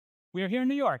We're here in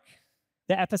New York,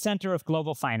 the epicenter of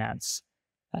global finance,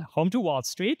 home to Wall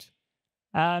Street.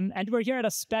 And we're here at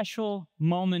a special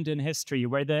moment in history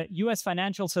where the US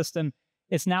financial system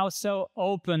is now so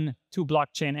open to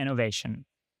blockchain innovation.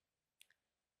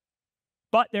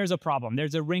 But there's a problem.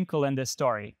 There's a wrinkle in this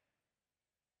story.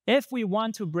 If we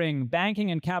want to bring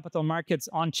banking and capital markets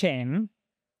on-chain,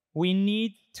 we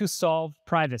need to solve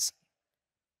privacy.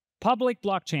 Public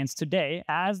blockchains today,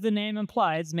 as the name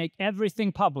implies, make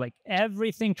everything public,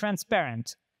 everything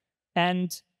transparent.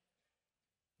 And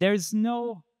there's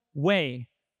no way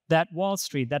that Wall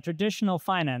Street, that traditional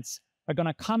finance, are going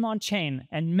to come on chain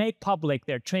and make public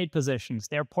their trade positions,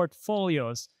 their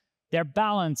portfolios, their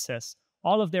balances,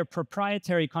 all of their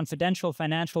proprietary confidential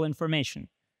financial information.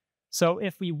 So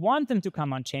if we want them to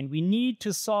come on chain, we need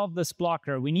to solve this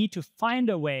blocker. We need to find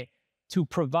a way to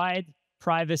provide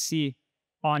privacy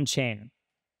on chain.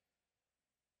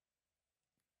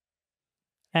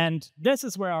 And this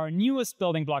is where our newest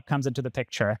building block comes into the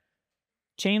picture,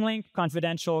 Chainlink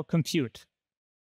Confidential Compute.